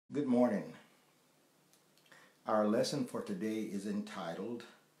Good morning. Our lesson for today is entitled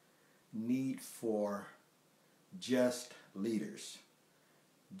Need for Just Leaders.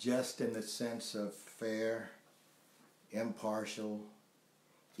 Just in the sense of fair, impartial,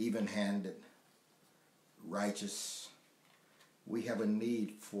 even-handed, righteous. We have a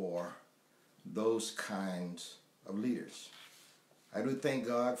need for those kinds of leaders. I do thank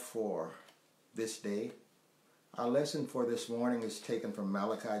God for this day. Our lesson for this morning is taken from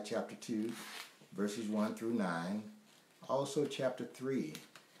Malachi chapter 2, verses 1 through 9. Also chapter 3,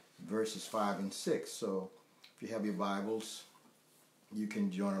 verses 5 and 6. So if you have your Bibles, you can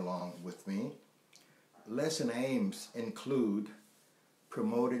join along with me. Lesson aims include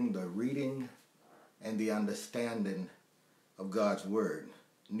promoting the reading and the understanding of God's Word.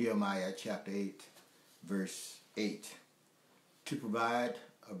 Nehemiah chapter 8, verse 8. To provide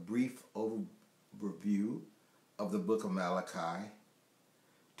a brief overview of the book of Malachi,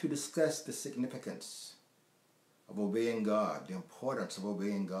 to discuss the significance of obeying God, the importance of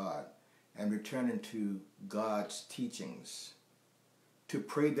obeying God, and returning to God's teachings, to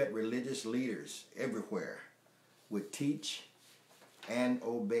pray that religious leaders everywhere would teach and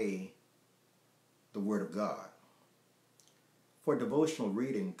obey the Word of God. For devotional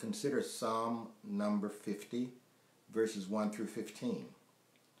reading, consider Psalm number 50, verses 1 through 15.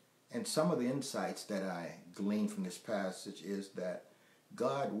 And some of the insights that I gleaned from this passage is that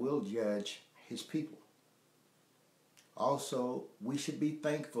God will judge His people. Also, we should be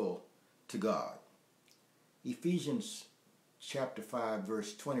thankful to God. Ephesians chapter 5,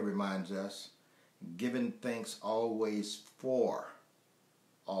 verse 20 reminds us, giving thanks always for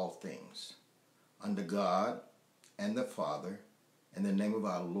all things, unto God and the Father, in the name of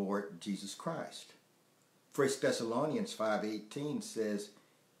our Lord Jesus Christ. 1 Thessalonians 5:18 says,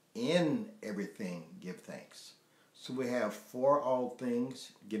 in everything give thanks. So we have for all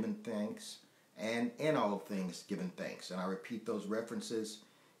things given thanks and in all things given thanks. And I repeat those references,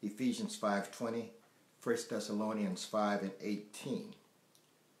 Ephesians 5:20, 1 Thessalonians 5:18.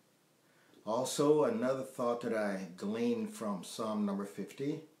 Also, another thought that I gleaned from Psalm number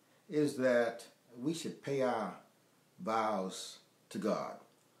 50 is that we should pay our vows to God.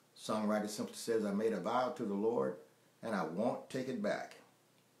 Songwriter simply says, I made a vow to the Lord and I won't take it back.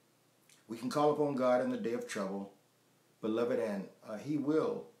 We can call upon God in the day of trouble, beloved, and He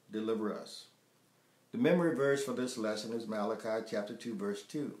will deliver us. The memory verse for this lesson is Malachi chapter 2, verse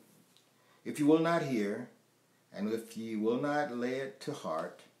 2. If you will not hear, and if ye will not lay it to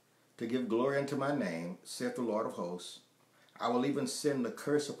heart, to give glory unto my name, saith the Lord of hosts, I will even send the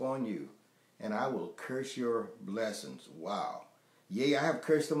curse upon you, and I will curse your blessings. Wow. Yea, I have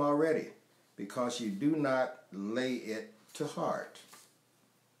cursed them already, because you do not lay it to heart.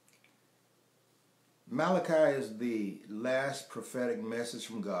 Malachi is the last prophetic message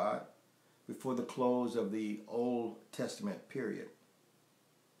from God before the close of the Old Testament period.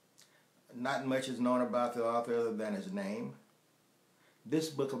 Not much is known about the author other than his name. This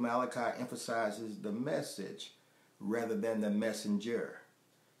book of Malachi emphasizes the message rather than the messenger,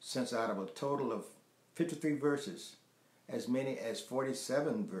 since out of a total of 53 verses, as many as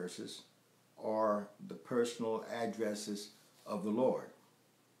 47 verses are the personal addresses of the Lord.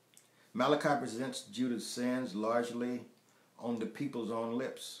 Malachi presents Judah's sins largely on the people's own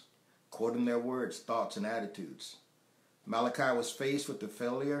lips, quoting their words, thoughts, and attitudes. Malachi was faced with the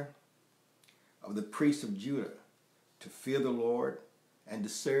failure of the priests of Judah to fear the Lord and to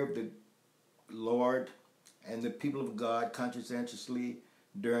serve the Lord and the people of God conscientiously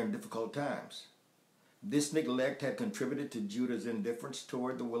during difficult times. This neglect had contributed to Judah's indifference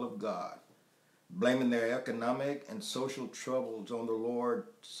toward the will of God, blaming their economic and social troubles on the Lord's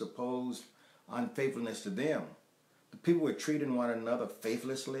supposed unfaithfulness to them. The people were treating one another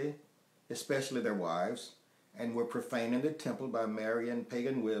faithlessly, especially their wives, and were profaning the temple by marrying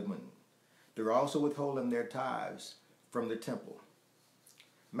pagan women. They were also withholding their tithes from the temple.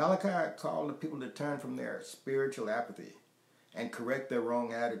 Malachi called the people to turn from their spiritual apathy and correct their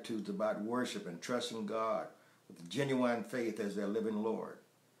wrong attitudes about worship and trusting God with genuine faith as their living Lord.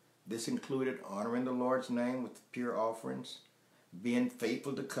 This included honoring the Lord's name with pure offerings, being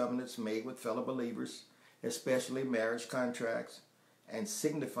faithful to covenants made with fellow believers, especially marriage contracts, and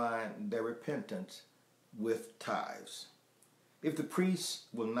signifying their repentance with tithes. If the priests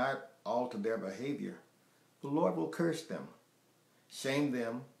will not alter their behavior, the Lord will curse them, shame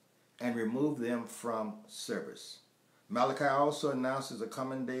them, and remove them from service. Malachi also announces a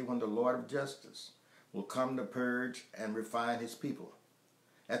coming day when the Lord of justice will come to purge and refine His people.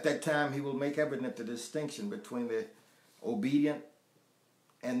 At that time, He will make evident the distinction between the obedient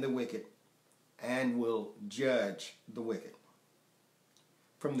and the wicked, and will judge the wicked.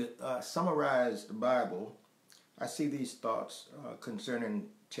 From the summarized Bible, I see these thoughts concerning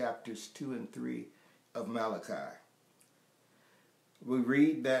chapters 2 and 3 of Malachi. We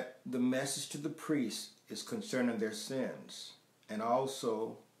read that the message to the priests is concerning their sins and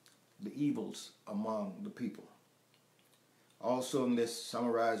also the evils among the people. Also in this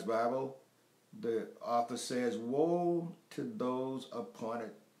summarized Bible, the author says, "Woe to those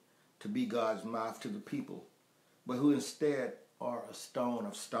appointed to be God's mouth to the people, but who instead are a stone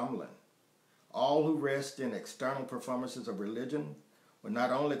of stumbling. All who rest in external performances of religion will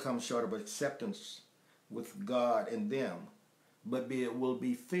not only come short of acceptance with God in them, but will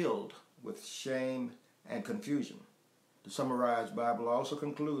be filled with shame and confusion." The summarized Bible also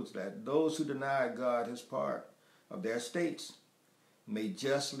concludes that those who deny God his part of their estates may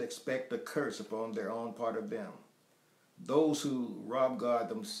justly expect a curse upon their own part of them. Those who rob God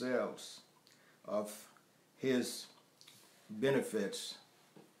themselves of his benefits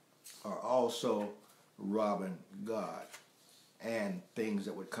are also robbing God and things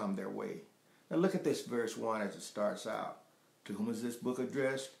that would come their way. Now look at this verse 1 as it starts out. "To whom is this book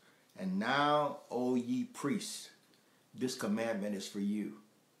addressed? And now, O ye priests, this commandment is for you."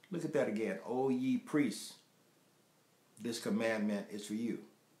 Look at that again. "O ye priests, this commandment is for you."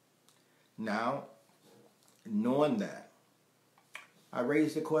 Now, knowing that, I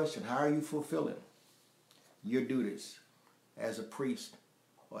raise the question, how are you fulfilling your duties as a priest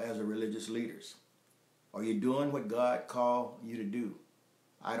or as a religious leaders? Are you doing what God called you to do?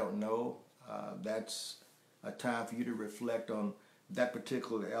 I don't know. That's a time for you to reflect on that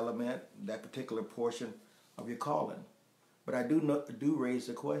particular element, that particular portion of your calling. But I do raise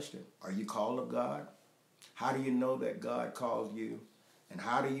the question, are you called of God? How do you know that God called you? And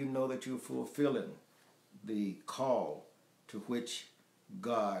how do you know that you're fulfilling the call to which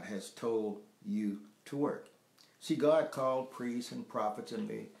God has told you to work? See, God called priests and prophets in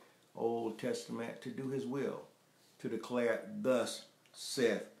the Old Testament to do his will, to declare, "Thus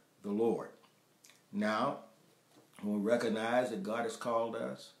saith the Lord." Now, when we recognize that God has called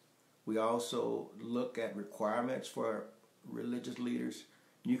us, we also look at requirements for religious leaders.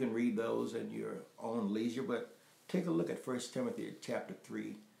 You can read those in your own leisure, but take a look at 1 Timothy chapter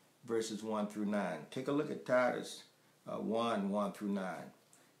 3, verses 1 through 9. Take a look at Titus 1 through 9.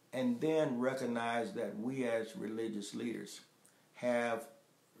 And then recognize that we as religious leaders have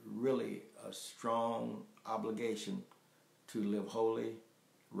really a strong obligation to live holy,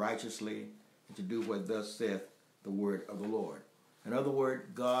 righteously, and to do what thus saith the word of the Lord. In other words,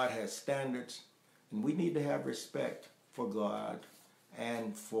 God has standards, and we need to have respect for God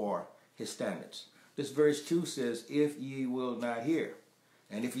and for his standards. This verse 2 says, "If ye will not hear,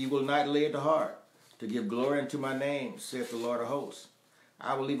 and if ye will not lay it to heart, to give glory unto my name, saith the Lord of hosts,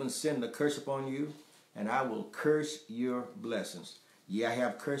 I will even send a curse upon you, and I will curse your blessings. Yea, I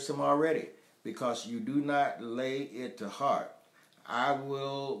have cursed them already, because you do not lay it to heart. I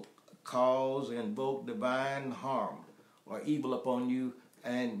will cause and invoke divine harm or evil upon you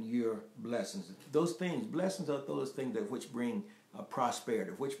and your blessings." Those things, blessings are those things that which bring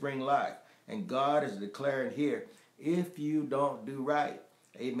prosperity, which bring life. And God is declaring here, if you don't do right,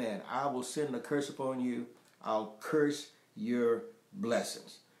 amen, I will send a curse upon you. I'll curse your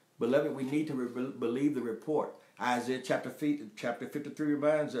blessings. Beloved, we need to believe the report. Isaiah chapter 53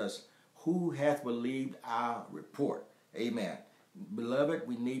 reminds us, "Who hath believed our report?" Amen. Beloved,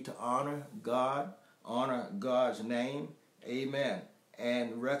 we need to honor God, honor God's name, amen,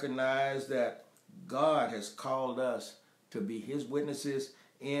 and recognize that God has called us to be his witnesses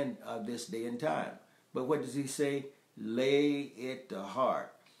in this day and time. But what does he say? Lay it to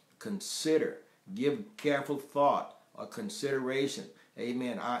heart. Consider. Give careful thought or consideration,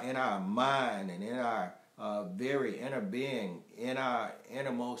 amen, in our mind and in our very inner being, in our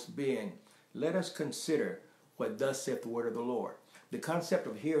innermost being. Let us consider what thus saith the word of the Lord. The concept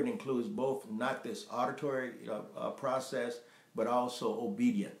of hearing includes both not this auditory process, but also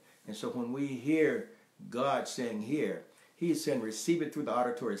obedient. And so when we hear God saying hear, he is saying receive it through the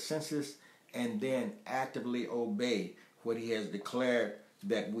auditory senses and then actively obey what he has declared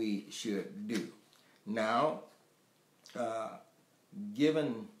that we should do. Now,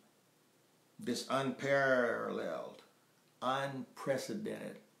 given this unparalleled,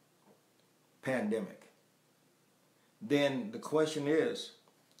 unprecedented pandemic, then the question is,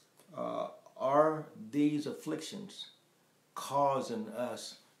 are these afflictions causing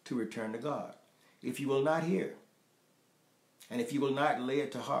us to return to God? If you will not hear, and if you will not lay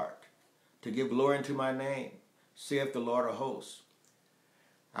it to heart, to give glory unto my name, saith the Lord of hosts,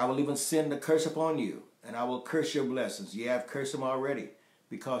 I will even send a curse upon you, and I will curse your blessings. Ye have cursed them already,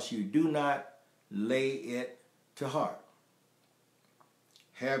 because you do not lay it to heart.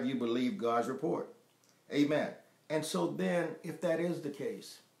 Have you believed God's report? Amen. And so then, if that is the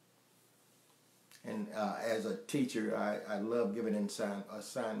case, and as a teacher, I love giving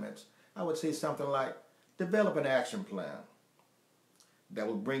assignments, I would say something like, develop an action plan that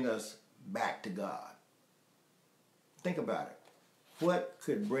will bring us back to God. Think about it. What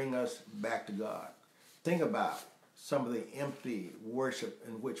could bring us back to God? Think about some of the empty worship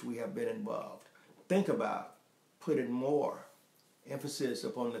in which we have been involved. Think about putting more emphasis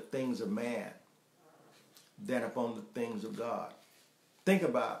upon the things of man than upon the things of God. Think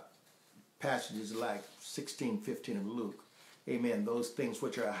about passages like 16:15 of Luke. Amen. Those things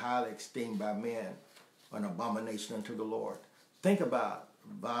which are highly esteemed by men are an abomination unto the Lord. Think about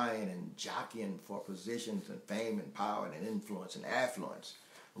vying and jockeying for positions and fame and power and influence and affluence,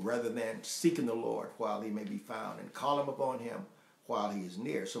 rather than seeking the Lord while he may be found and calling upon him while he is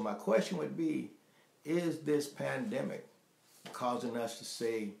near. So my question would be, is this pandemic causing us to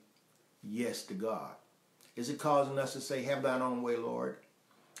say yes to God? Is it causing us to say, have thine own way, Lord?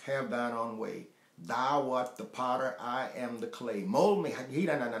 Have thine own way. Thou art the potter, I am the clay. Mold me,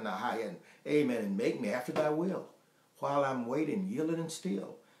 amen, and make me after thy will, while I'm waiting, yielding and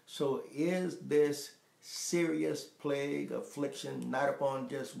still. So is this serious plague, affliction, not upon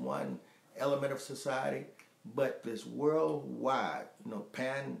just one element of society, but this worldwide,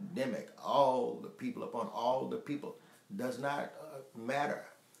 pandemic, all the people, upon all the people, does not matter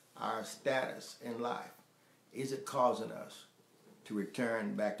our status in life. Is it causing us to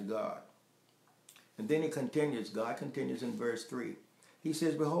return back to God? And then God continues in verse 3. He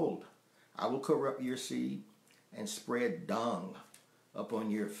says, behold, I will corrupt your seed and spread dung upon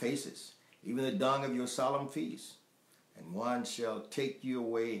your faces, even the dung of your solemn feasts, and one shall take you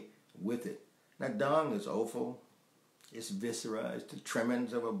away with it. Now, dung is offal, it's viscera, it's the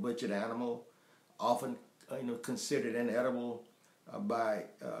trimmings of a butchered animal, often considered inedible by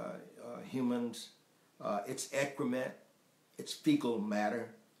humans. It's excrement, it's fecal matter.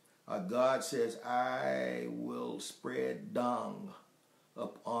 God says, I will spread dung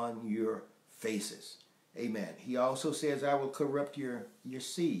upon your faces. Amen. He also says, I will corrupt your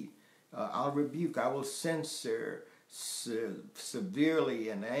seed. I'll rebuke, I will censure severely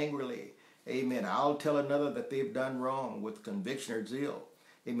and angrily. Amen. I'll tell another that they've done wrong with conviction or zeal.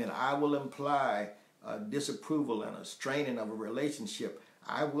 Amen. I will imply disapproval and a straining of a relationship.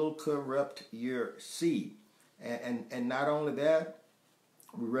 I will corrupt your seed. And not only that,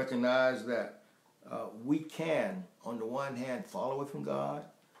 we recognize that we can, on the one hand, fall away from God,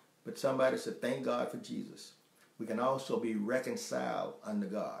 but somebody said, thank God for Jesus. We can also be reconciled unto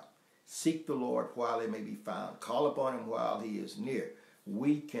God. Seek the Lord while he may be found. Call upon him while he is near.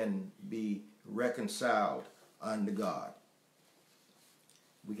 We can be reconciled unto God.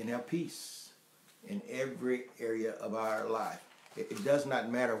 We can have peace in every area of our life. It does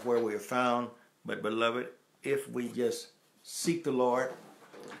not matter where we're found, but beloved, if we just seek the Lord,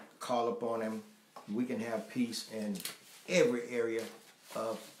 call upon him, we can have peace in every area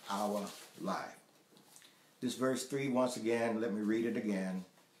of our life. This verse 3, once again, let me read it again.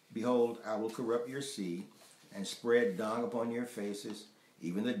 Behold, I will corrupt your seed and spread dung upon your faces,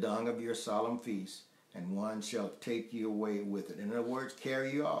 even the dung of your solemn feasts, and one shall take you away with it. In other words,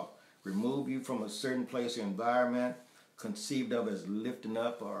 carry you off, remove you from a certain place or environment, conceived of as lifting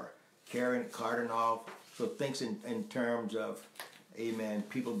up or carting off. So thinks in terms of, amen,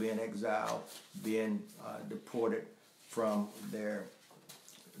 people being exiled, being deported from their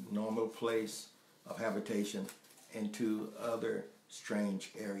normal place of habitation into other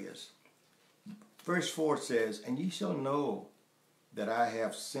strange areas. Verse 4 says, and ye shall know that I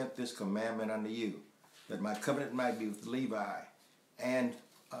have sent this commandment unto you, that my covenant might be with Levi, and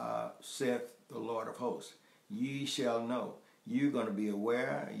saith the Lord of hosts. Ye shall know. You're going to be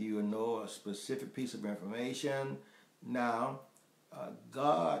aware. You know a specific piece of information. Now,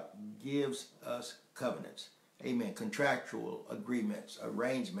 God gives us covenants. Amen. Contractual agreements,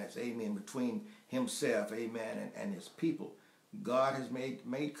 arrangements. Amen. Between himself, amen, and his people. God has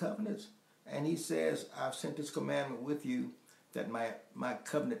made covenants. And he says, I've sent this commandment with you, that my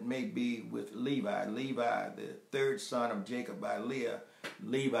covenant may be with Levi. Levi, the third son of Jacob by Leah.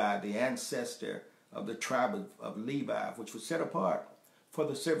 Levi, the ancestor of the tribe of Levi, which was set apart for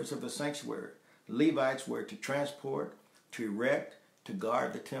the service of the sanctuary. Levites were to transport, to erect, to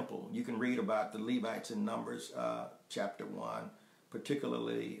guard the temple. You can read about the Levites in Numbers chapter 1,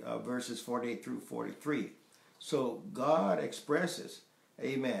 particularly verses 48 through 43. So God expresses,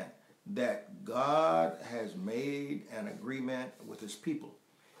 amen, that God has made an agreement with his people.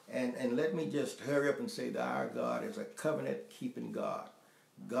 And let me just hurry up and say that our God is a covenant-keeping God.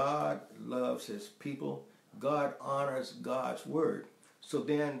 God loves his people. God honors God's word. So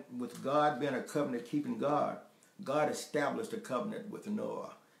then, with God being a covenant-keeping God, God established a covenant with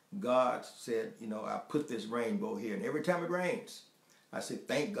Noah. God said, you know, I put this rainbow here. And every time it rains, I say,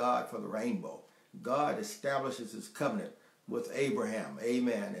 thank God for the rainbow. God establishes his covenant with Abraham.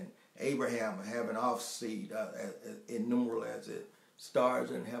 Amen. And Abraham having offseed, innumerable as the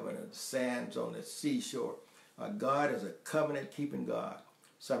stars in heaven and sands on the seashore. God is a covenant-keeping God.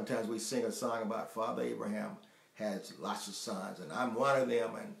 Sometimes we sing a song about Father Abraham has lots of sons, and I'm one of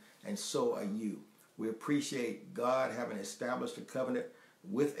them, and so are you. We appreciate God having established a covenant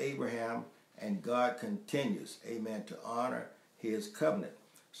with Abraham, and God continues, amen, to honor his covenant.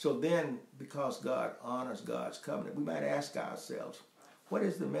 So then, because God honors God's covenant, we might ask ourselves, what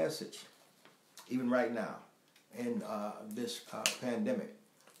is the message, even right now, in this pandemic?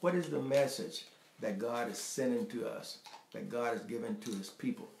 What is the message that God is sending to us, that God is giving to his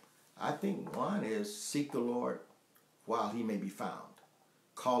people? I think one is seek the Lord while he may be found.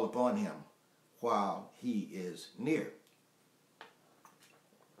 Call upon him while he is near.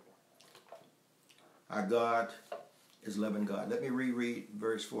 Our God is loving God. Let me reread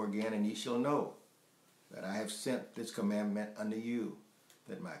verse 4 again. And ye shall know that I have sent this commandment unto you,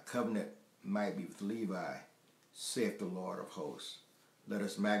 that my covenant might be with Levi, saith the Lord of hosts. Let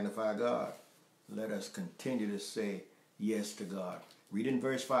us magnify God. Let us continue to say yes to God. Read in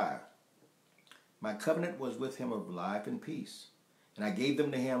verse 5. My covenant was with him of life and peace, and I gave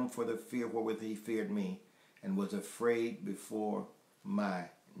them to him for the fear wherewith he feared me, and was afraid before my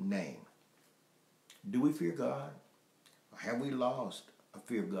name. Do we fear God? Or have we lost a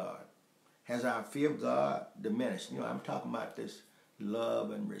fear of God? Has our fear of God diminished? You know, I'm talking about this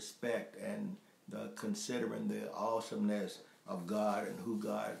love and respect and the considering the awesomeness of God and who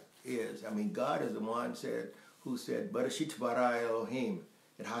God is. I mean, God is the one who said, Bereshit bara Elohim,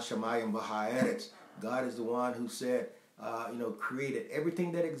 et hashamayim v'haaretz. God is the one who said, created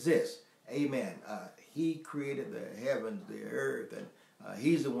everything that exists. Amen. He created the heavens, the earth, and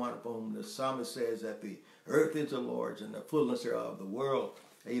he's the one upon whom the psalmist says that the earth is the Lord's and the fullness thereof, the world.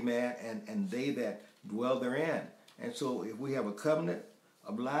 Amen. And they that dwell therein. And so if we have a covenant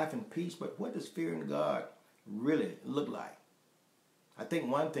of life and peace, but what does fearing God really look like? I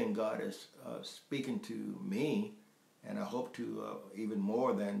think one thing God is speaking to me, and I hope to even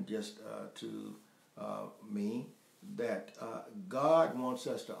more than just to me, that God wants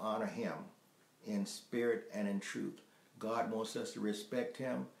us to honor him in spirit and in truth. God wants us to respect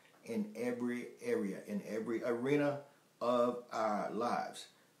him in every area, in every arena of our lives.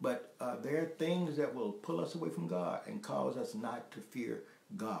 But there are things that will pull us away from God and cause us not to fear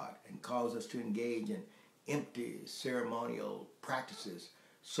God and cause us to engage in empty ceremonial practices,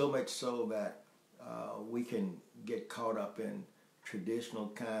 so much so that we can get caught up in traditional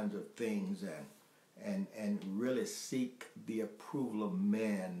kinds of things and really seek the approval of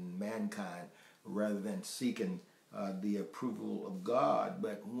mankind, rather than seeking the approval of God.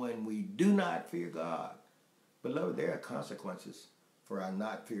 But when we do not fear God, beloved, there are consequences for our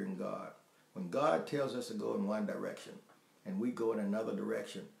not fearing God. When God tells us to go in one direction and we go in another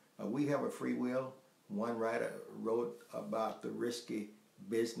direction, we have a free will. One writer wrote about the risky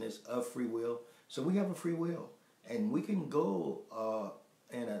business of free will. So we have a free will, and we can go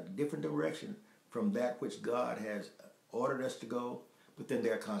in a different direction from that which God has ordered us to go, but then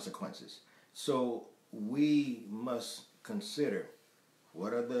there are consequences. So we must consider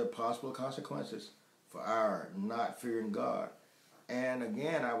what are the possible consequences for our not fearing God. And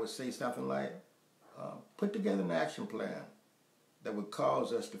again, I would say something like, put together an action plan that would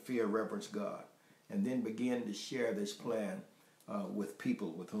cause us to fear and reverence God, and then begin to share this plan with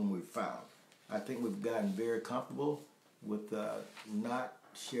people with whom we've found. I think we've gotten very comfortable with not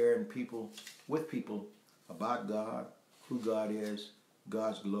sharing with people about God, who God is,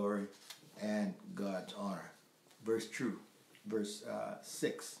 God's glory, and God's honor. Verse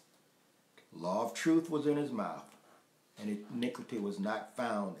 6. Law of truth was in his mouth, and iniquity was not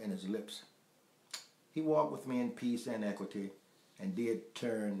found in his lips. He walked with me in peace and equity, and did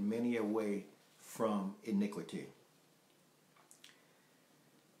turn many away from iniquity.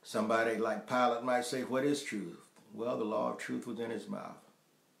 Somebody like Pilate might say, what is truth? Well, the law of truth was in his mouth.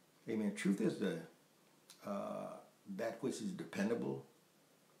 Amen. Truth is that which is dependable,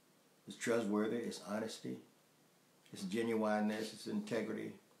 it's trustworthy, it's honesty, it's genuineness, it's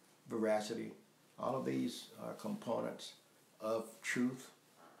integrity, veracity. All of these are components of truth.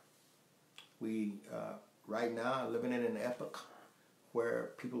 We, right now, are living in an epoch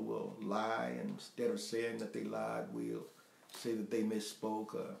where people will lie, and instead of saying that they lied, will say that they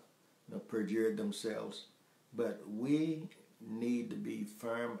misspoke or perjured themselves. But we need to be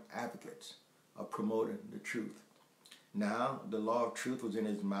firm advocates of promoting the truth. Now the law of truth was in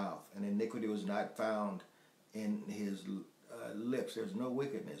his mouth, and iniquity was not found in his lips. There's no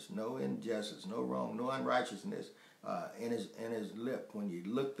wickedness, no injustice, no wrong, no unrighteousness in his lip. When you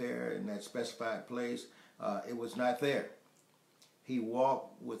look there in that specified place, it was not there. He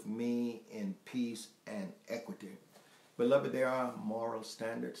walked with me in peace and equity. Beloved, there are moral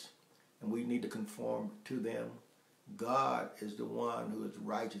standards, and we need to conform to them. God is the one who is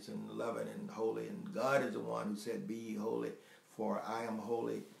righteous and loving and holy, and God is the one who said, "Be ye holy, for I am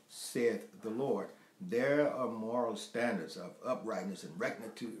holy, saith the Lord." There are moral standards of uprightness and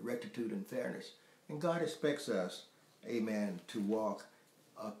rectitude and fairness, and God expects us, amen, to walk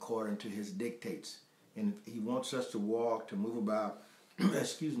according to his dictates. And he wants us to walk, to move about,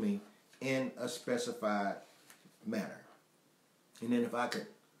 excuse me, in a specified manner. And then if I could,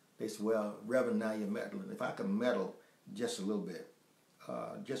 they said, well, Reverend, now you're meddling. If I could meddle just a little bit,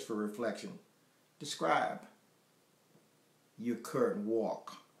 just for reflection, describe your current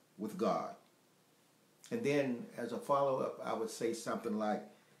walk with God. And then as a follow-up, I would say something like,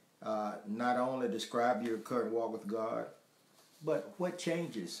 not only describe your current walk with God, but what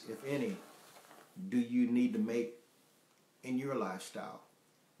changes, if any, do you need to make in your lifestyle?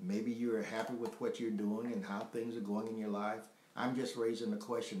 Maybe you're happy with what you're doing and how things are going in your life. I'm just raising the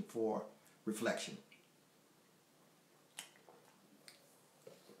question for reflection.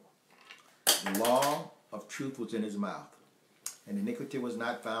 The law of truth was in his mouth, and iniquity was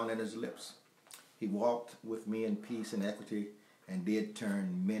not found in his lips. He walked with me in peace and equity, and did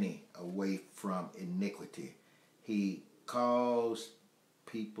turn many away from iniquity. He caused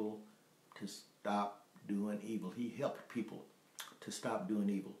people to stop doing evil. He helped people to stop doing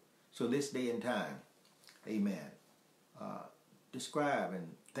evil. So this day and time, amen, describe and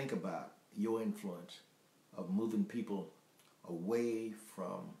think about your influence of moving people away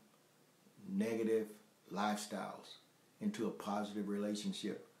from negative lifestyles into a positive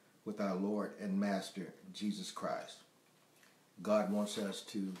relationship with our Lord and Master, Jesus Christ. God wants us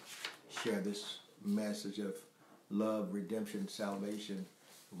to share this message of love, redemption, salvation,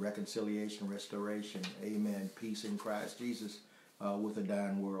 reconciliation, restoration, amen, peace in Christ Jesus with a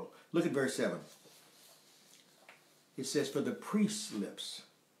dying world. Look at verse 7. It says, for the priest's lips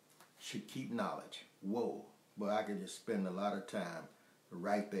should keep knowledge. Whoa, but I could just spend a lot of time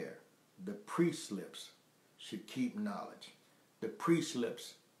right there. The priest's lips should keep knowledge. The priest's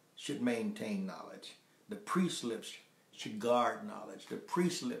lips should maintain knowledge. The priest's lips should guard knowledge. The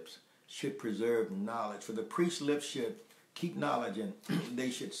priest's lips should preserve knowledge. For the priest's lips should keep knowledge, and they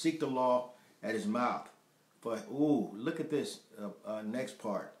should seek the law at his mouth. For, look at this next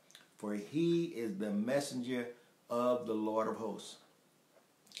part. For he is the messenger of the Lord of hosts.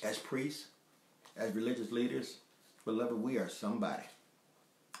 As priests, as religious leaders, beloved, we are somebody.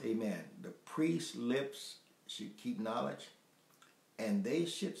 Amen. The priest's lips should keep knowledge, and they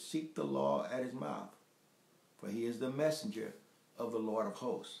should seek the law at his mouth. For he is the messenger of the Lord of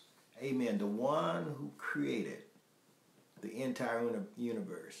hosts. Amen. The one who created the entire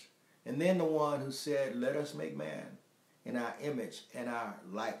universe. And then the one who said, let us make man in our image and our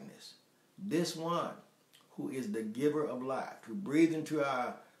likeness. This one who is the giver of life, who breathed into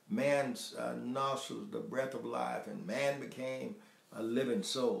our man's nostrils the breath of life, and man became a living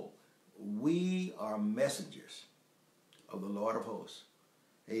soul. We are messengers of the Lord of hosts.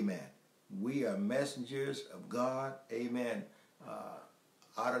 Amen. We are messengers of God. Amen.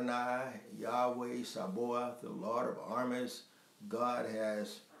 Adonai, Yahweh, Sabaoth, the Lord of armies. God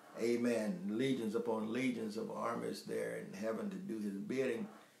has, amen, legions upon legions of armies there in heaven to do his bidding.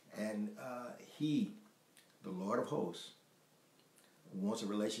 And he, the Lord of hosts, wants a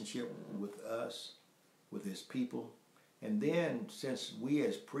relationship with us, with his people. And then, since we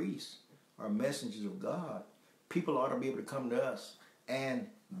as priests are messengers of God, people ought to be able to come to us and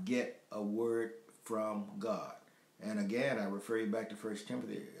get a word from God. And again, I refer you back to 1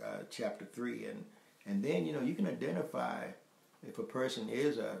 Timothy chapter 3. And then, you can identify if a person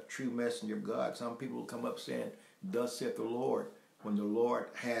is a true messenger of God. Some people will come up saying, thus saith the Lord, when the Lord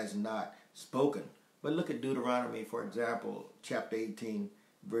has not spoken. But look at Deuteronomy, for example, chapter 18,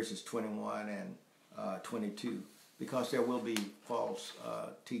 verses 21 and 22. Because there will be false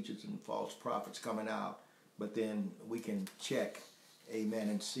teachers and false prophets coming out. But then we can check, amen,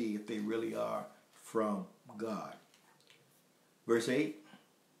 and see if they really are from God. Verse 8,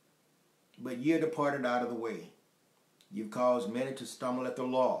 but ye are departed out of the way. You've caused many to stumble at the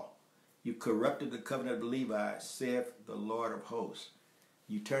law. You corrupted the covenant of Levi, saith the Lord of hosts.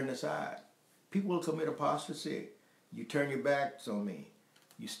 You turned aside. People will commit apostasy. You turn your backs on me.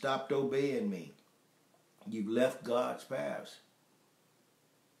 You stopped obeying me. You've left God's paths.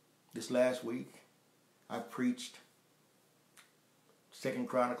 This last week, I preached 2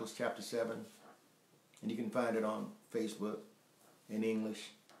 Chronicles chapter 7. And you can find it on Facebook in English,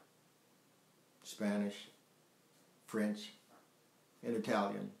 Spanish, French, and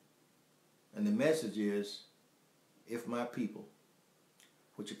Italian. And the message is, if my people,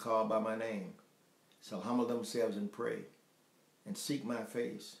 which are called by my name, shall humble themselves and pray, and seek my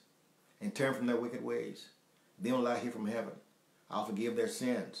face, and turn from their wicked ways, then will I hear from heaven. I'll forgive their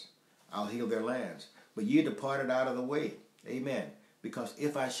sins. I'll heal their lands. But ye departed out of the way. Amen. Because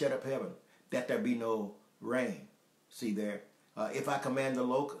if I shut up heaven, that there be no rain. See there. If I command the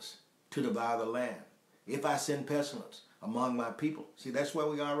locusts to devour the land. If I send pestilence among my people. See, that's where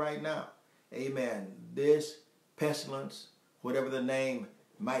we are right now. Amen. This pestilence, whatever the name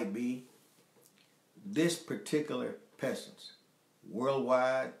might be, this particular pestilence,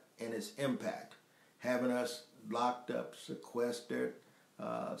 worldwide in its impact, having us locked up, sequestered,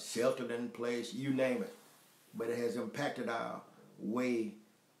 sheltered in place, you name it. But it has impacted our way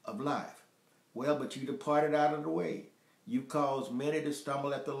of life. Well, but you departed out of the way. You caused many to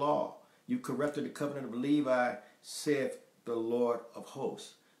stumble at the law. You corrupted the covenant of Levi, saith the Lord of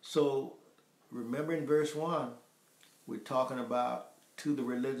hosts. So remember in verse 1, we're talking about to the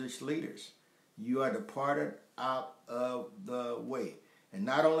religious leaders. You are departed out of the way. And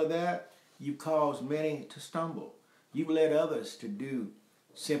not only that, you caused many to stumble. You've led others to do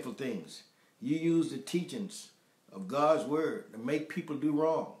sinful things. You use the teachings of God's word to make people do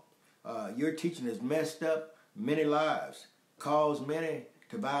wrong. Your teaching has messed up many lives, caused many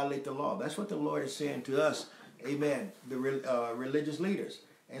to violate the law. That's what the Lord is saying to us, amen, the religious leaders.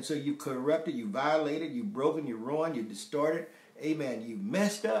 And so you corrupted, you violated, you broken, you ruined, you distorted, amen, you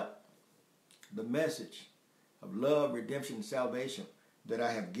messed up the message of love, redemption, and salvation that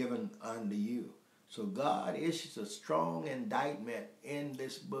I have given unto you. So God issues a strong indictment in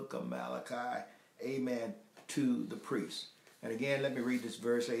this book of Malachi, amen, to the priests. And again, let me read this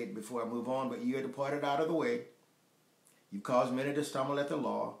verse 8 before I move on. But you have departed out of the way. You've caused many to stumble at the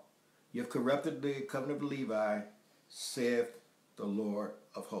law. You have corrupted the covenant of Levi, saith the Lord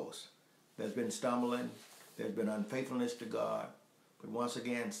of hosts. There's been stumbling. There's been unfaithfulness to God. But once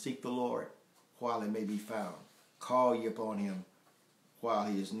again, seek the Lord while he may be found. Call ye upon him while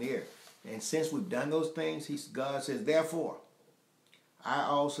he is near. And since we've done those things, God says, therefore, I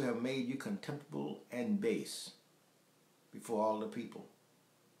also have made you contemptible and base before all the people,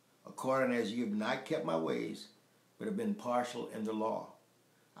 according as you have not kept my ways, but have been partial in the law.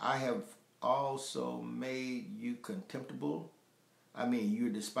 I have also made you contemptible. I mean, you're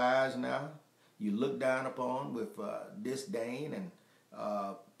despised now. You look down upon with disdain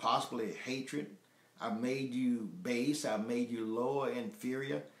and possibly hatred. I've made you base. I've made you low or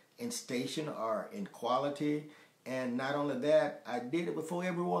inferior in station or in quality. And not only that, I did it before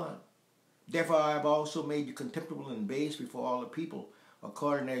everyone. Therefore, I have also made you contemptible and base before all the people,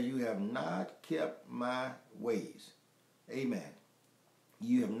 according as you have not kept my ways. Amen.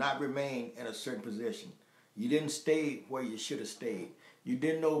 You have not remained in a certain position. You didn't stay where you should have stayed. You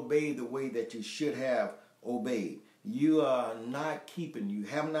didn't obey the way that you should have obeyed. You are not keeping. You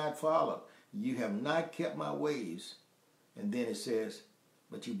have not followed. You have not kept my ways. And then it says,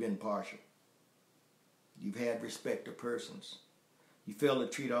 but you've been partial. You've had respect to persons. You fail to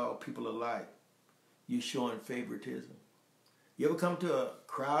treat all people alike. You're showing favoritism. You ever come to a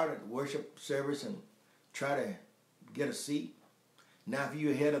crowd at worship service and try to get a seat? Now, if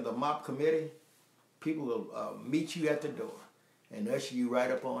you're head of the mop committee, people will meet you at the door and usher you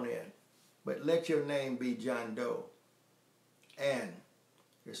right up on in. But let your name be John Doe. And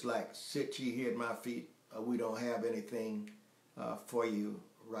it's like, sit ye here at my feet. We don't have anything for you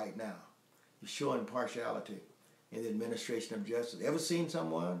right now. You're showing partiality in the administration of justice. Ever seen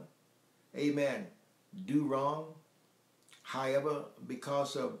someone, amen, do wrong? However,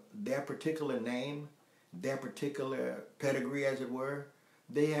 because of their particular name, their particular pedigree, as it were,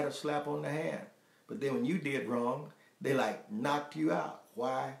 they had a slap on the hand. But then when you did wrong, they like knocked you out.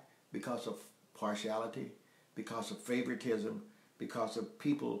 Why? Because of partiality, because of favoritism, because of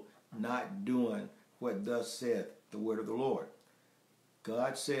people not doing what thus saith the word of the Lord.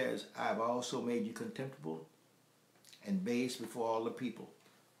 God says, I've also made you contemptible and base before all the people,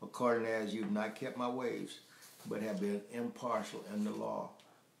 according as you've not kept my ways, but have been impartial in the law.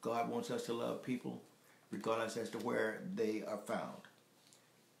 God wants us to love people, regardless as to where they are found.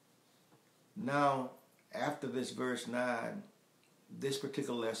 Now, after this verse 9, this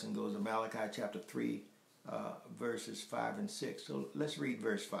particular lesson goes to Malachi chapter 3, verses 5 and 6. So let's read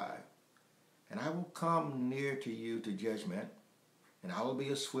verse 5. And I will come near to you to judgment, and I will be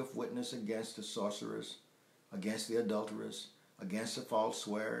a swift witness against the sorcerers, against the adulterers, against the false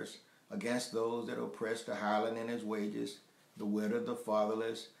swearers, against those that oppress the hireling in his wages, the widow, the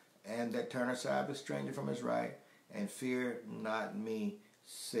fatherless, and that turn aside the stranger from his right, and fear not me,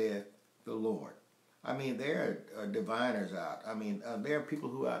 saith the Lord. I mean, there are diviners out. I mean, there are people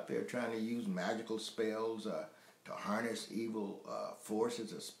who are out there trying to use magical spells to harness evil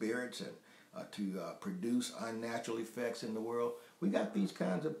forces or spirits and to produce unnatural effects in the world. We got these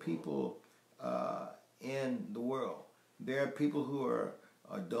kinds of people in the world. There are people who are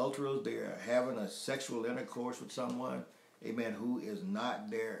adulterers. They are having a sexual intercourse with someone, amen, who is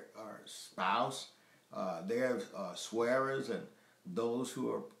not their spouse. There are swearers and those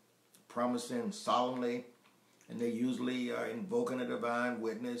who are promising solemnly, and they usually are invoking a divine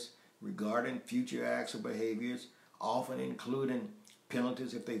witness regarding future acts or behaviors, often including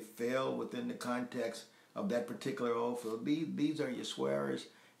penalties if they fail within the context of that particular oath. So these are your swearers.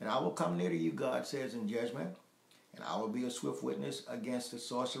 And I will come near to you, God says, in judgment, and I will be a swift witness against the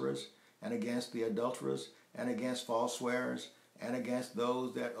sorcerers and against the adulterers and against false swearers and against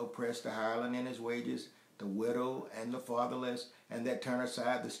those that oppress the hireling in his wages, the widow and the fatherless, and that turn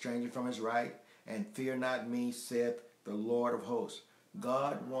aside the stranger from his right, and fear not me, saith the Lord of hosts.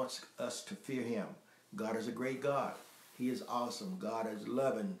 God wants us to fear him. God is a great God. He is awesome. God is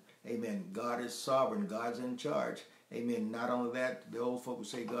loving. Amen. God is sovereign. God's in charge. Amen. Not only that, the old folk would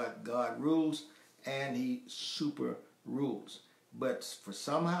say God rules, and he super rules. But for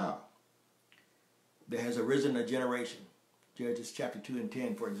somehow, there has arisen a generation. Judges chapter 2 and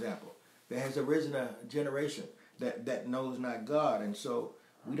 10, for example. There has arisen a generation that knows not God. And so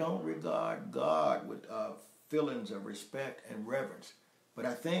we don't regard God with feelings of respect and reverence. But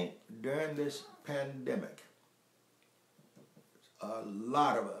I think during this pandemic, a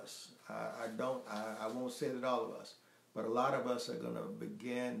lot of us, I won't say that all of us, but a lot of us are going to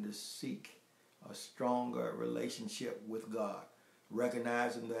begin to seek a stronger relationship with God,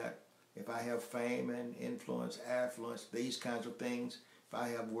 recognizing that if I have fame and influence, affluence, these kinds of things, if I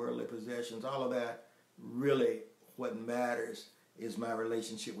have worldly possessions, all of that, really what matters is my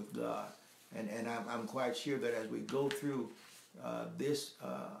relationship with God. And I'm quite sure that as we go through this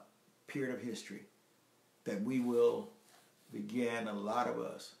period of history, that we will begin, a lot of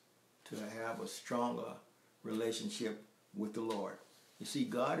us, to have a stronger relationship with the Lord. You see,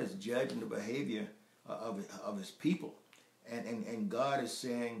 God is judging the behavior of his people. And God is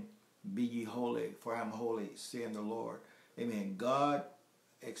saying, be ye holy, for I am holy, saying the Lord. Amen. God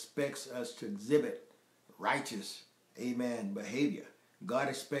expects us to exhibit righteous, amen, behavior. God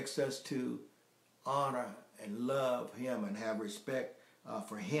expects us to honor and love him and have respect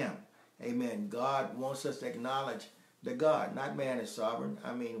for him. Amen. God wants us to acknowledge that God, not man, is sovereign.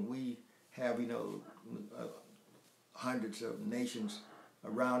 I mean, we have, hundreds of nations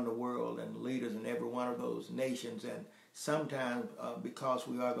around the world and leaders in every one of those nations. And sometimes because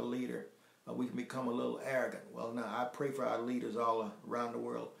we are the leader, we can become a little arrogant. Well, now, I pray for our leaders all around the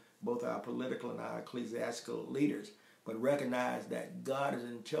world, both our political and our ecclesiastical leaders, but recognize that God is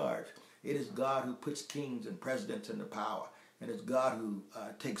in charge. It is God who puts kings and presidents into power, and it's God who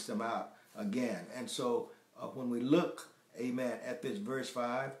takes them out again. And so when we look, amen, at this verse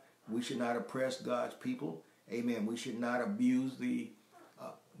 5, we should not oppress God's people. Amen. We should not abuse the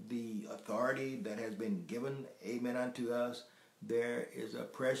authority that has been given, amen, unto us. There is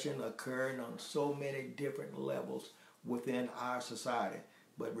oppression occurring on so many different levels within our society.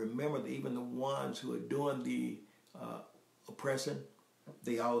 But remember that even the ones who are doing the oppressing,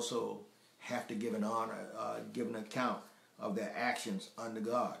 they also have to give an honor, give an account of their actions under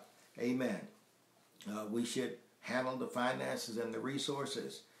God. Amen. We should handle the finances and the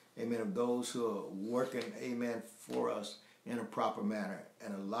resources, amen, of those who are working, amen, for us in a proper manner.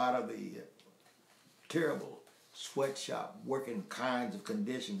 And a lot of the terrible sweatshop working kinds of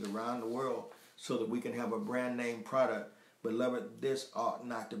conditions around the world so that we can have a brand name product. Beloved, this ought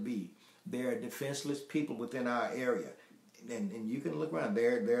not to be. There are defenseless people within our area. And you can look around.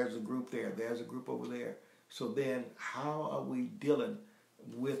 There's a group there. There's a group over there. So then how are we dealing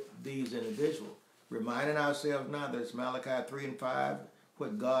with these individuals? Reminding ourselves now that it's Malachi 3 and 5,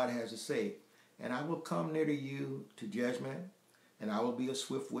 what God has to say. And I will come near to you to judgment, and I will be a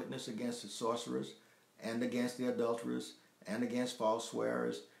swift witness against the sorcerers, and against the adulterers, and against false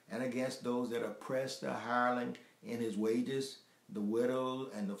swearers, and against those that oppress the hireling in his wages, the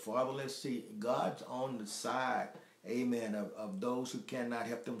widow and the fatherless. See, God's on the side, amen, of those who cannot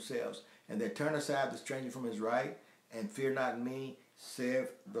help themselves, and that turn aside the stranger from his right, and fear not me,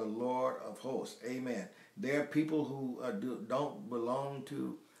 saith the Lord of hosts. Amen. There are people who don't belong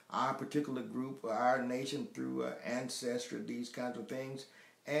to our particular group or our nation through ancestry, these kinds of things,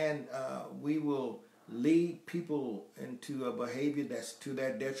 and we will lead people into a behavior that's to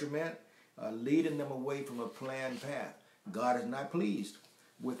their detriment, leading them away from a planned path. God is not pleased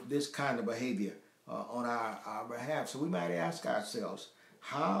with this kind of behavior on our behalf. So we might ask ourselves,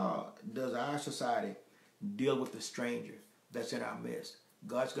 how does our society deal with the stranger that's in our midst?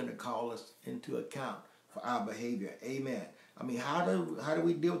 God's going to call us into account for our behavior. Amen. I mean, how do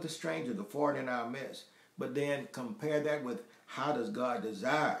we deal with the stranger, the foreign in our midst? But then compare that with how does God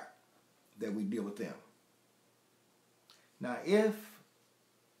desire that we deal with them? Now,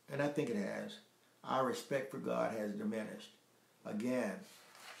 and I think it has, our respect for God has diminished. Again,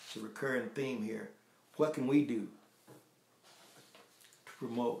 it's a recurring theme here. What can we do to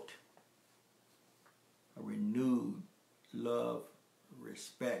promote a renewed love,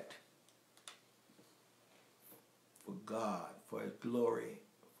 respect for God, for His glory,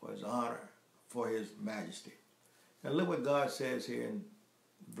 for His honor, for His majesty? Now look what God says here in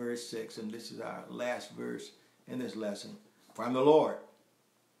verse 6, and this is our last verse in this lesson. For I am the Lord,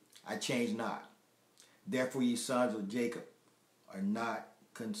 I change not. Therefore ye sons of Jacob are not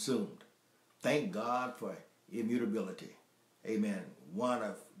consumed. Thank God for immutability. Amen. One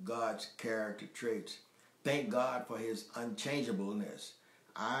of God's character traits. Thank God for His unchangeableness.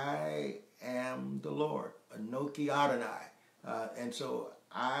 I am the Lord. Anoki Adonai. And so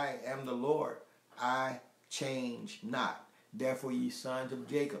I am the Lord. I change not. Therefore ye sons of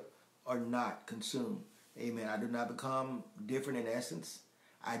Jacob are not consumed. Amen. I do not become different in essence.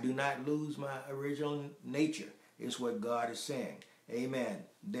 I do not lose my original nature, is what God is saying. Amen.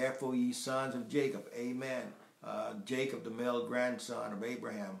 Therefore ye sons of Jacob. Amen. Jacob, the male grandson of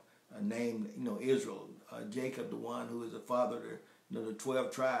Abraham, named Israel. Jacob, the one who is the father of the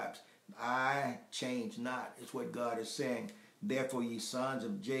 12 tribes. I change not, is what God is saying. Therefore ye sons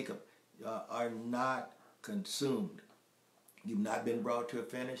of Jacob are not consumed. You've not been brought to a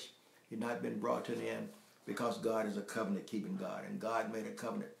finish. You've not been brought to an end, because God is a covenant-keeping God, and God made a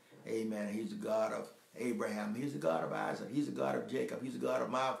covenant. Amen. He's the God of Abraham. He's the God of Isaac. He's the God of Jacob. He's the God of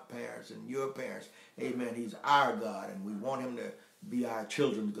my parents and your parents. Amen. He's our God, and we want Him to be our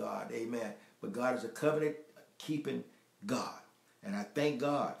children's God. Amen. But God is a covenant-keeping God, and I thank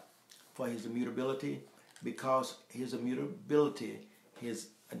God for His immutability, because His immutability, His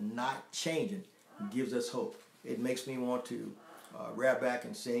not changing, gives us hope. It makes me want to rap back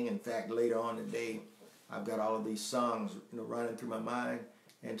and sing. In fact, later on today, I've got all of these songs running through my mind,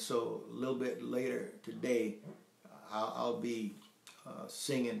 and so a little bit later today, I'll be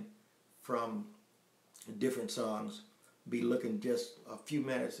singing from different songs. Be looking just a few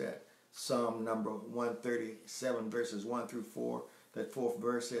minutes at Psalm number 137, verses 1 through 4. That fourth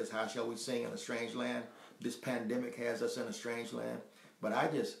verse says, how shall we sing in a strange land? This pandemic has us in a strange land. But I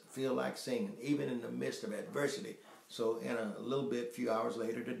just feel like singing, even in the midst of adversity. So in a little bit, few hours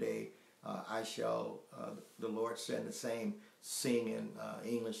later today, I shall, the Lord send the same, sing in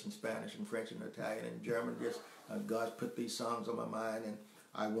English and Spanish and French and Italian and German. Just God's put these songs on my mind, and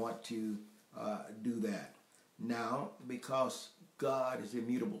I want to do that. Now, because God is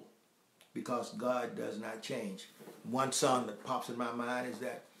immutable, because God does not change, one song that pops in my mind is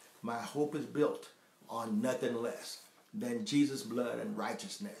that my hope is built on nothing less than Jesus' blood and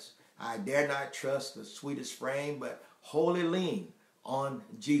righteousness. I dare not trust the sweetest frame, but wholly lean on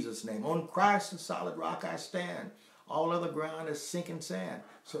Jesus' name. On Christ, the solid rock, I stand. All other ground is sinking sand.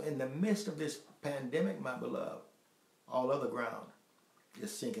 So in the midst of this pandemic, my beloved, all other ground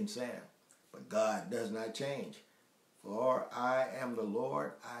is sinking sand. But God does not change. For I am the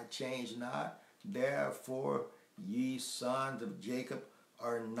Lord, I change not. Therefore ye sons of Jacob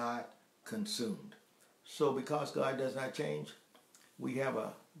are not consumed. So because God does not change, we have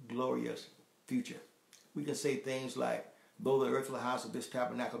a glorious future. We can say things like, though the earthly house of this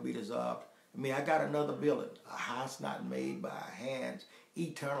tabernacle be dissolved, I got another building, a house not made by hands,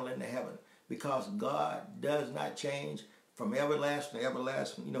 eternal in the heaven. Because God does not change from everlasting to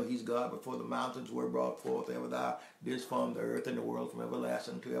everlasting. He's God before the mountains were brought forth. Ever thou didst form the earth and the world, from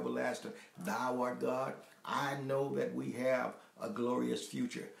everlasting to everlasting. Thou art God. I know that we have a glorious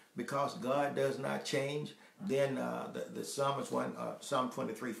future. Because God does not change, then the psalmist Psalm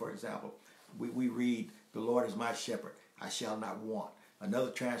 23, for example, we read, the Lord is my shepherd, I shall not want.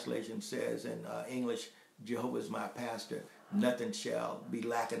 Another translation says in English, Jehovah is my pastor, nothing shall be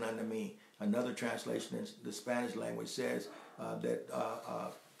lacking unto me. Another translation in the Spanish language says that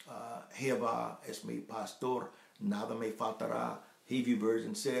Jehová es mi pastor, nada me faltará. Hebrew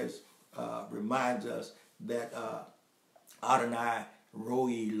version says, reminds us that Adonai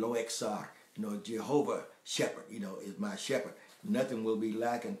Roi Loexar, Jehovah shepherd, is my shepherd. Nothing will be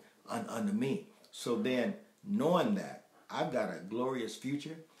lacking unto me. So then, knowing that, I've got a glorious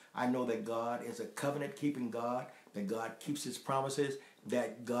future. I know that God is a covenant-keeping God, that God keeps his promises,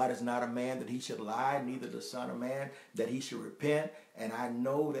 that God is not a man that he should lie, neither the son of man that he should repent. And I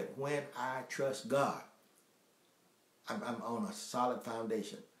know that when I trust God, I'm on a solid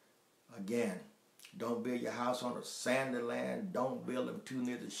foundation. Again, don't build your house on a sandy land. Don't build them too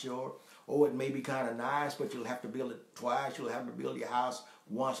near the shore. Oh, it may be kind of nice, but you'll have to build it twice. You'll have to build your house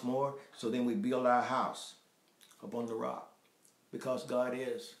once more. So then we build our house upon the rock, because God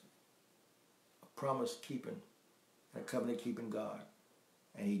is a promise-keeping and a covenant-keeping God,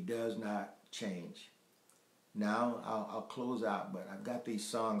 and he does not change. Now, I'll close out, but I've got these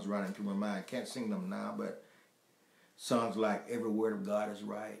songs running through my mind. Can't sing them now, but songs like Every Word of God is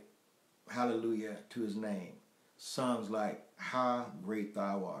Right, Hallelujah to his name. Songs like How Great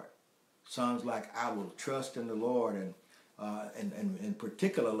Thou Art. Songs like I Will Trust in the Lord, and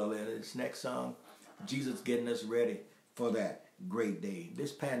particularly this next song, Jesus Getting Us Ready for That Great Day.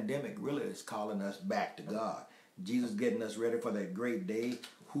 This pandemic really is calling us back to God. Jesus getting us ready for that great day.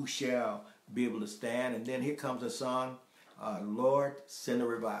 Who shall be able to stand? And then here comes a song, Lord, Send a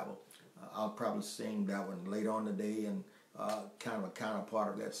Revival. I'll probably sing that one later on today, and kind of a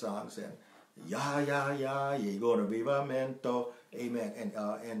counterpart of that song saying, Ya, ya, ya, you're going to vivamento. Amen. And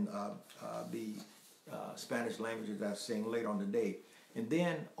the Spanish languages I sing later on today. And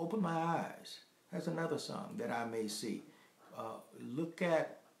then Open My Eyes. That's another song that I may see. Look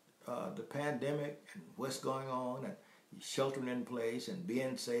at the pandemic and what's going on, and sheltering in place and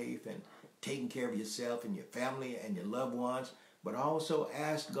being safe and taking care of yourself and your family and your loved ones. But also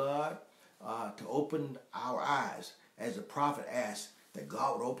ask God to open our eyes, as the prophet asked that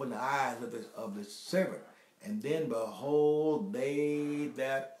God would open the eyes of his servant. And then behold, they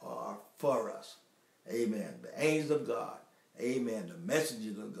that are for us. Amen. The angels of God. Amen. The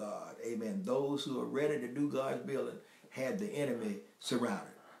messengers of God. Amen. Those who are ready to do God's will and had the enemy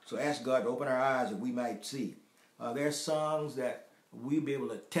surrounded. So ask God to open our eyes that we might see. There's songs that we'll be able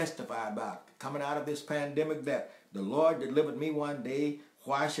to testify about coming out of this pandemic, that the Lord delivered me one day.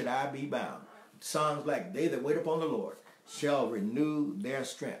 Why should I be bound? Songs like They That Wait Upon the Lord shall renew their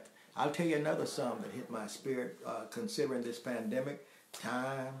strength. I'll tell you another song that hit my spirit considering this pandemic.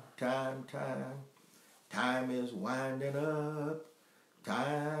 Time, time, time. Time is winding up.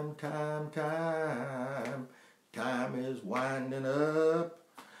 Time, time, time. Time is winding up.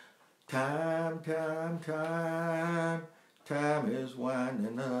 Time, time, time. Time is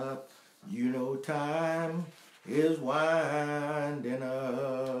winding up. You know time is winding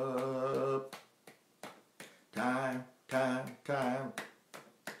up. Time, time, time.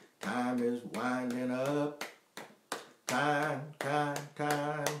 Time is winding up. Time, time,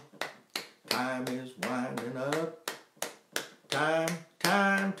 time. Time is winding up. Time,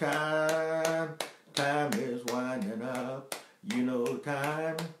 time, time. Time is winding up. You know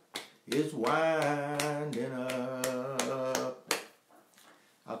time is winding up.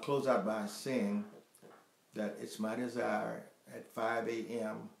 I'll close out by saying that it's my desire at 5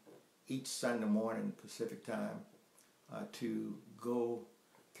 a.m. each Sunday morning Pacific time to go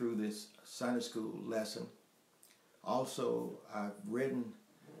through this Sunday school lesson. Also, I've written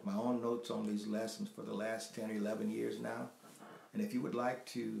my own notes on these lessons for the last 10 or 11 years now. And if you would like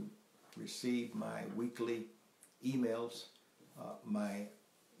to receive my weekly emails, my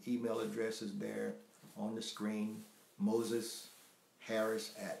email address is there on the screen,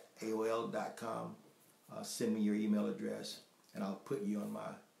 mosesharris@aol.com. Send me your email address, and I'll put you on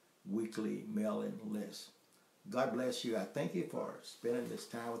my weekly mailing list. God bless you. I thank you for spending this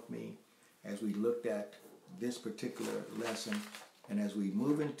time with me as we looked at this particular lesson. And as we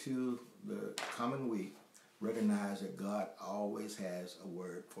move into the coming week, recognize that God always has a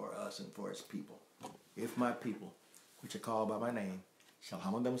word for us and for his people. If my people, which are called by my name, shall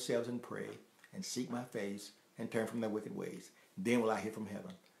humble themselves and pray and seek my face and turn from their wicked ways, then will I hear from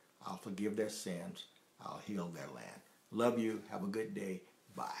heaven. I'll forgive their sins. I'll heal their land. Love you. Have a good day.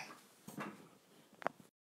 Bye.